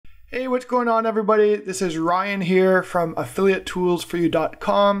Hey, what's going on, everybody? This is Ryan here from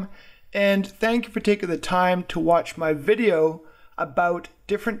affiliatetoolsforyou.com, and thank you for taking the time to watch my video about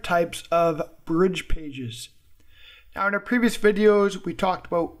different types of bridge pages. Now, in our previous videos, we talked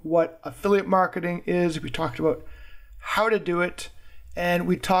about what affiliate marketing is, we talked about how to do it, and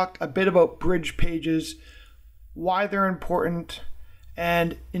we talked a bit about bridge pages, why they're important,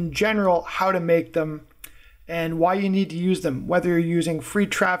 and in general, how to make them, and why you need to use them, whether you're using free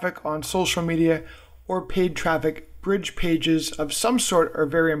traffic on social media or paid traffic. Bridge pages of some sort are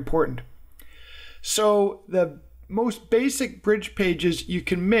very important. So the most basic bridge pages you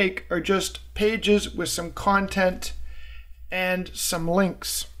can make are just pages with some content and some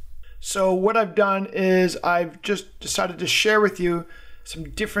links. So what I've done is I've just decided to share with you some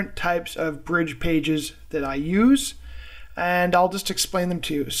different types of bridge pages that I use, and I'll just explain them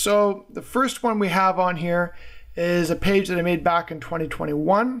to you. So the first one we have on here is a page that I made back in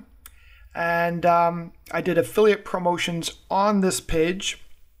 2021, and I did affiliate promotions on this page.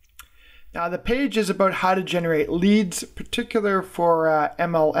 Now the page is about how to generate leads, particular for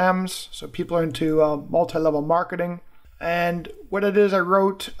MLMs, so people are into multi-level marketing. And what it is, I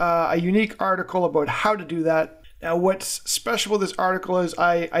wrote a unique article about how to do that. Now what's special with this article is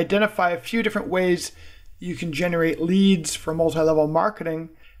I identify a few different ways you can generate leads for multi-level marketing,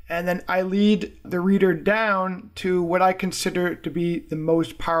 and then I lead the reader down to what I consider to be the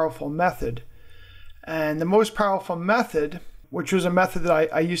most powerful method. And the most powerful method, which was a method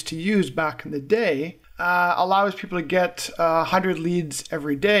that I used to use back in the day, allows people to get 100 leads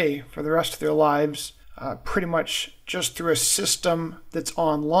every day for the rest of their lives, pretty much just through a system that's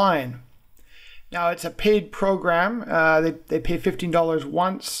online. Now it's a paid program. They pay $15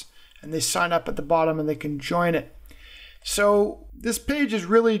 once, and they sign up at the bottom and they can join it. So this page is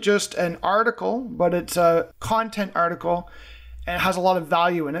really just an article, but it's a content article and it has a lot of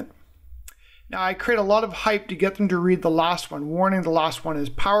value in it. Now I create a lot of hype to get them to read the last one. Warning, the last one is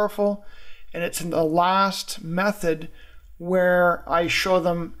powerful, and it's in the last method where I show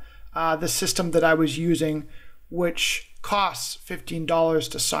them the system that I was using, which costs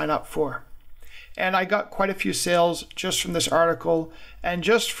 $15 to sign up for. And I got quite a few sales just from this article and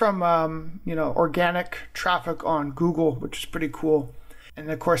just from organic traffic on Google, which is pretty cool.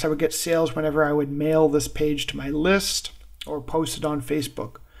 And of course I would get sales whenever I would mail this page to my list or post it on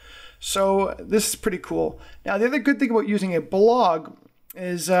Facebook. So this is pretty cool. Now the other good thing about using a blog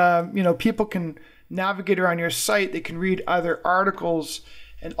is people can navigate around your site, they can read other articles,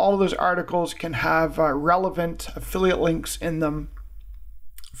 and all of those articles can have relevant affiliate links in them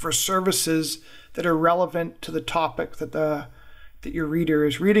for services that are relevant to the topic that your reader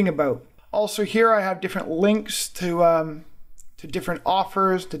is reading about. Also here I have different links to different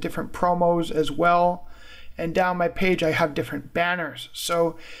offers, to different promos as well. And down my page I have different banners.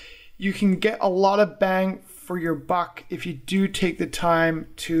 So you can get a lot of bang for your buck if you do take the time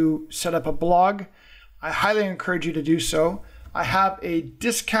to set up a blog. I highly encourage you to do so. I have a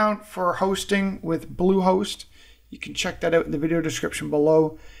discount for hosting with Bluehost. You can check that out in the video description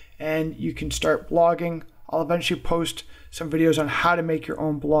below, and you can start blogging. I'll eventually post some videos on how to make your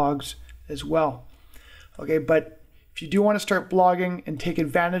own blogs as well. Okay, but if you do want to start blogging and take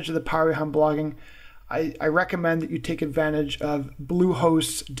advantage of the power behind blogging, I recommend that you take advantage of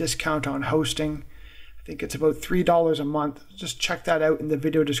Bluehost's discount on hosting. I think it's about $3 a month. Just check that out in the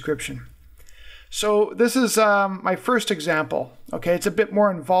video description. So this is my first example. Okay, it's a bit more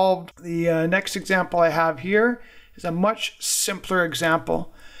involved. The next example I have here is a much simpler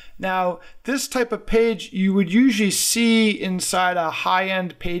example. Now, this type of page you would usually see inside a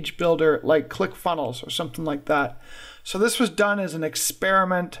high-end page builder like ClickFunnels or something like that. So this was done as an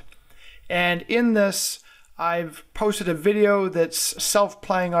experiment, and in this I've posted a video that's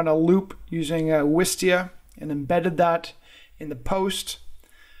self-playing on a loop using Wistia and embedded that in the post.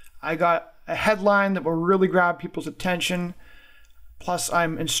 I got a headline that will really grab people's attention, plus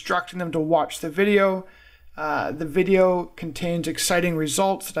I'm instructing them to watch the video. The video contains exciting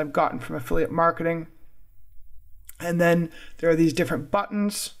results that I've gotten from affiliate marketing. And then there are these different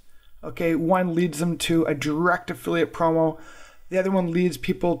buttons. Okay, one leads them to a direct affiliate promo. The other one leads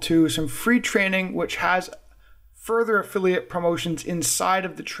people to some free training, which has further affiliate promotions inside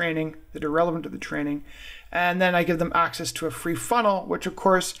of the training that are relevant to the training. And then I give them access to a free funnel, which of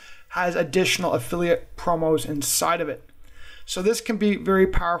course has additional affiliate promos inside of it. So this can be very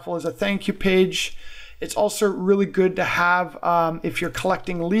powerful as a thank you page. It's also really good to have, if you're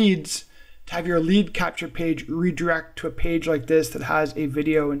collecting leads, to have your lead capture page redirect to a page like this that has a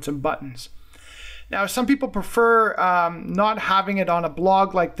video and some buttons. Now, some people prefer not having it on a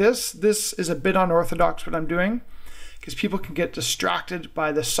blog like this. This is a bit unorthodox what I'm doing, because people can get distracted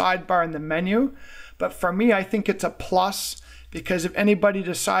by the sidebar and the menu. But for me, I think it's a plus, because if anybody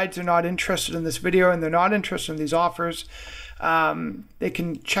decides they're not interested in this video and they're not interested in these offers, they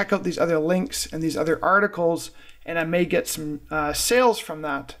can check out these other links and these other articles, and I may get some sales from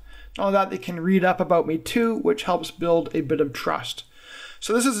that. Not only that, they can read up about me too, which helps build a bit of trust.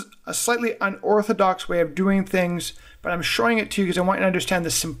 So this is a slightly unorthodox way of doing things, but I'm showing it to you because I want you to understand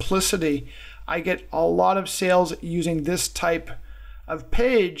the simplicity. I get a lot of sales using this type of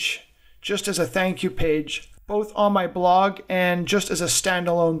page just as a thank you page, both on my blog and just as a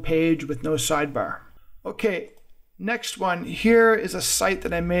standalone page with no sidebar. Okay, next one. Here is a site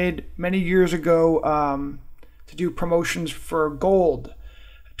that I made many years ago to do promotions for gold,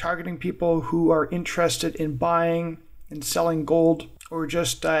 targeting people who are interested in buying and selling gold, or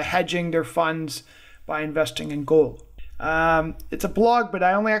just hedging their funds by investing in gold. It's a blog, but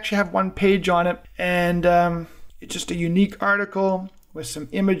I only actually have one page on it, and it's just a unique article with some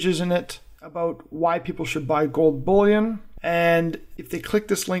images in it about why people should buy gold bullion. And if they click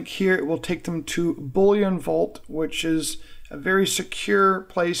this link here, it will take them to Bullion Vault, which is a very secure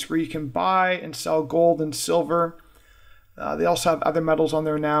place where you can buy and sell gold and silver. They also have other metals on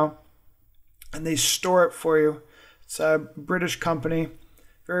there now, and they store it for you. It's a British company,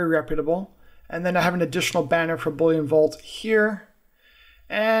 very reputable. And then I have an additional banner for Bullion Vault here.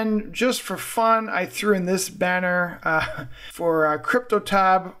 And just for fun, I threw in this banner for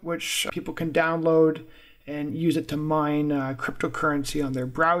CryptoTab, which people can download and use it to mine cryptocurrency on their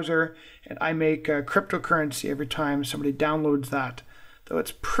browser. And I make cryptocurrency every time somebody downloads that. Though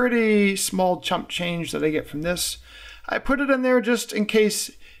it's pretty small chump change that I get from this. I put it in there just in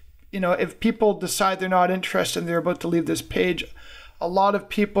case, if people decide they're not interested and they're about to leave this page. A lot of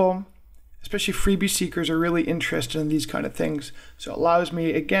people, especially freebie seekers, are really interested in these kind of things. So it allows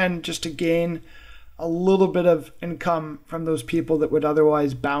me, again, just to gain a little bit of income from those people that would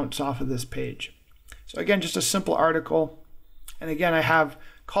otherwise bounce off of this page. So again, just a simple article. And again, I have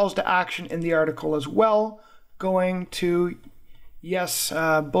calls to action in the article as well, going to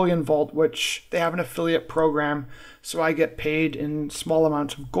Bullion Vault, which they have an affiliate program. So I get paid in small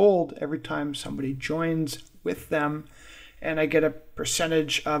amounts of gold every time somebody joins with them. And I get a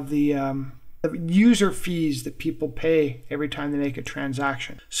percentage of the user fees that people pay every time they make a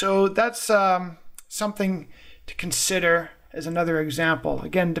transaction. So that's something to consider as another example,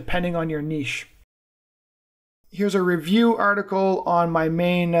 again, depending on your niche. Here's a review article on my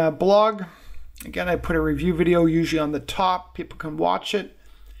main blog. Again, I put a review video usually on the top. People can watch it.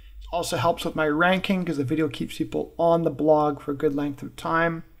 It also helps with my ranking because the video keeps people on the blog for a good length of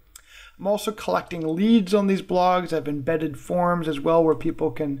time. I'm also collecting leads on these blogs. I've embedded forms as well where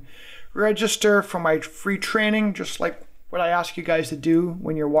people can register for my free training, just like what I ask you guys to do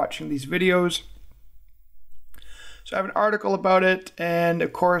when you're watching these videos. So I have an article about it, and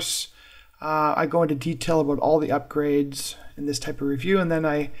of course I go into detail about all the upgrades in this type of review, and then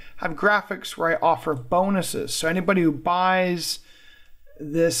I have graphics where I offer bonuses. So anybody who buys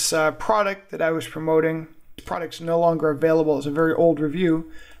this product that I was promoting, the product's no longer available. It's a very old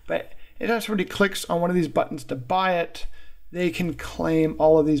review, but anytime somebody clicks on one of these buttons to buy it, they can claim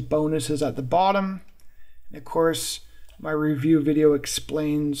all of these bonuses at the bottom. And of course, my review video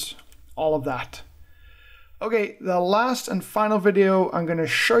explains all of that. Okay, the last and final video I'm going to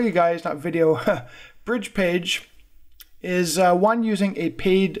show you guys, not video, bridge page, is one using a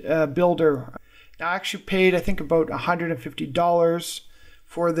paid builder. Now, I actually paid, I think, about $150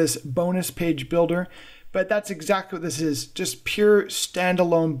 for this bonus page builder. But that's exactly what this is, just pure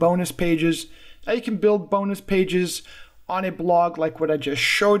standalone bonus pages. Now you can build bonus pages on a blog like what I just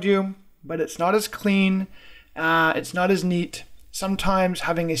showed you, but it's not as clean, it's not as neat. Sometimes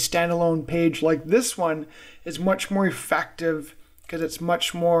having a standalone page like this one is much more effective because it's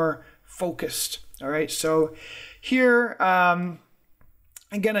much more focused. All right, so here,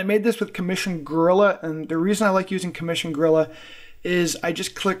 again, I made this with Commission Gorilla, and the reason I like using Commission Gorilla is I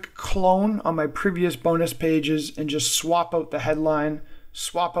just click clone on my previous bonus pages and just swap out the headline,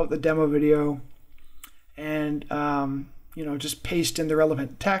 swap out the demo video, and just paste in the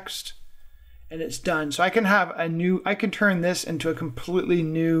relevant text, and it's done. So I can have I can turn this into a completely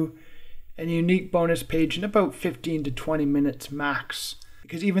new and unique bonus page in about 15 to 20 minutes max.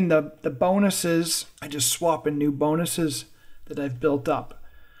 Because even the bonuses, I just swap in new bonuses that I've built up.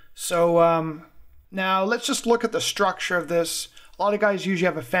 So now let's just look at the structure of this. A lot of guys usually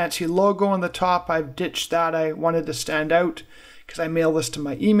have a fancy logo on the top. I've ditched that. I wanted to stand out because I mail this to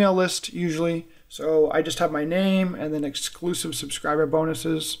my email list usually. So I just have my name and then exclusive subscriber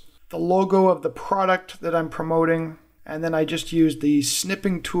bonuses, the logo of the product that I'm promoting, and then I just use the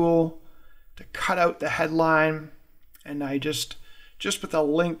snipping tool to cut out the headline and I just with a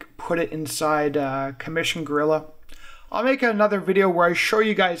link put it inside Commission Gorilla. I'll make another video where I show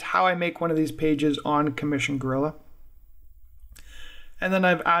you guys how I make one of these pages on Commission Gorilla. And then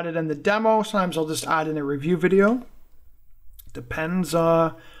I've added in the demo. Sometimes I'll just add in a review video. Depends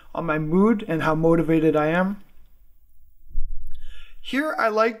on my mood and how motivated I am. Here I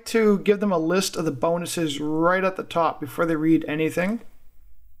like to give them a list of the bonuses right at the top before they read anything.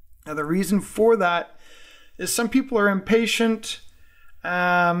 Now the reason for that is some people are impatient.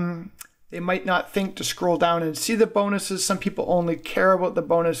 They might not think to scroll down and see the bonuses. Some people only care about the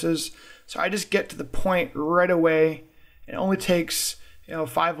bonuses. So I just get to the point right away. It only takes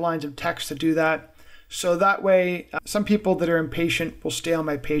 5 lines of text to do that. So that way, some people that are impatient will stay on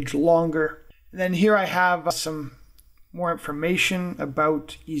my page longer. And then here I have some more information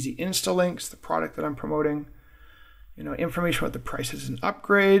about Easy Insta Links, the product that I'm promoting. Information about the prices and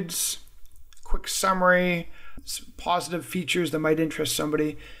upgrades, quick summary, some positive features that might interest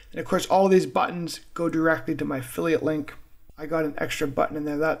somebody. And of course, all of these buttons go directly to my affiliate link. I got an extra button in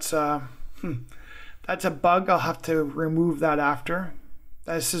there. That's a bug. I'll have to remove that after.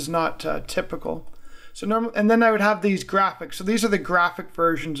 This is not typical. So normal, and then I would have these graphics. So these are the graphic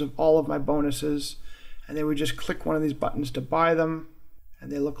versions of all of my bonuses. And they would just click one of these buttons to buy them.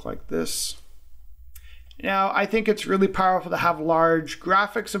 And they look like this. Now, I think it's really powerful to have large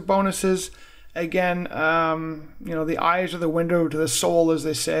graphics of bonuses. Again, the eyes are the window to the soul, as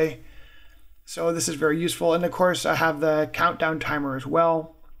they say. So this is very useful. And of course, I have the countdown timer as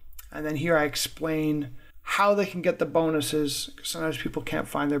well. And then here I explain how they can get the bonuses, because sometimes people can't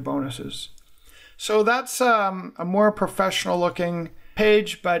find their bonuses. So that's a more professional looking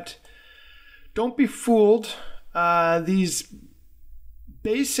page, but don't be fooled. These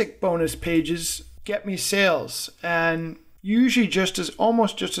basic bonus pages get me sales, and usually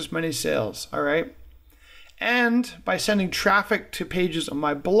almost just as many sales, all right? And by sending traffic to pages on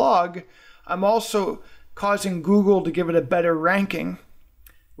my blog, I'm also causing Google to give it a better ranking,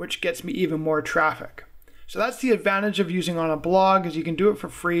 which gets me even more traffic. So that's the advantage of using on a blog, is you can do it for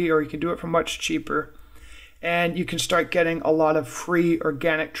free or you can do it for much cheaper. And you can start getting a lot of free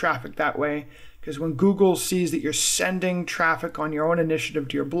organic traffic that way, because when Google sees that you're sending traffic on your own initiative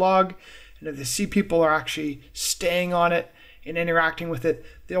to your blog, and if they see people are actually staying on it and interacting with it,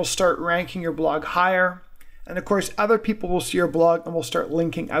 they'll start ranking your blog higher. And of course, other people will see your blog and will start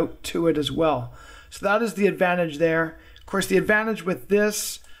linking out to it as well. So that is the advantage there. Of course, the advantage with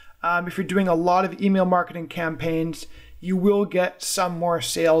this, if you're doing a lot of email marketing campaigns, you will get some more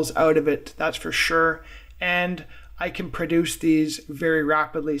sales out of it, that's for sure. And I can produce these very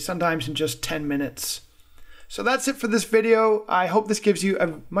rapidly, sometimes in just 10 minutes. So that's it for this video. I hope this gives you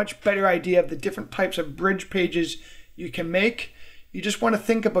a much better idea of the different types of bridge pages you can make. You just want to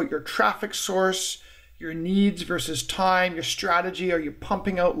think about your traffic source, your needs versus time, your strategy. Are you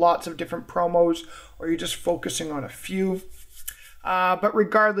pumping out lots of different promos, or are you just focusing on a few? But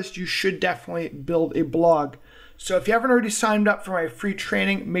regardless, you should definitely build a blog. So if you haven't already signed up for my free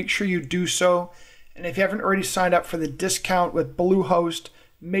training, make sure you do so. And if you haven't already signed up for the discount with Bluehost,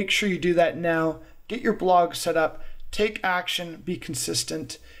 make sure you do that now. Get your blog set up, take action, be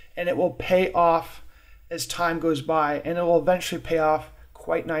consistent, and it will pay off as time goes by, and it will eventually pay off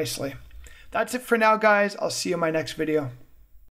quite nicely. That's it for now, guys. I'll see you in my next video.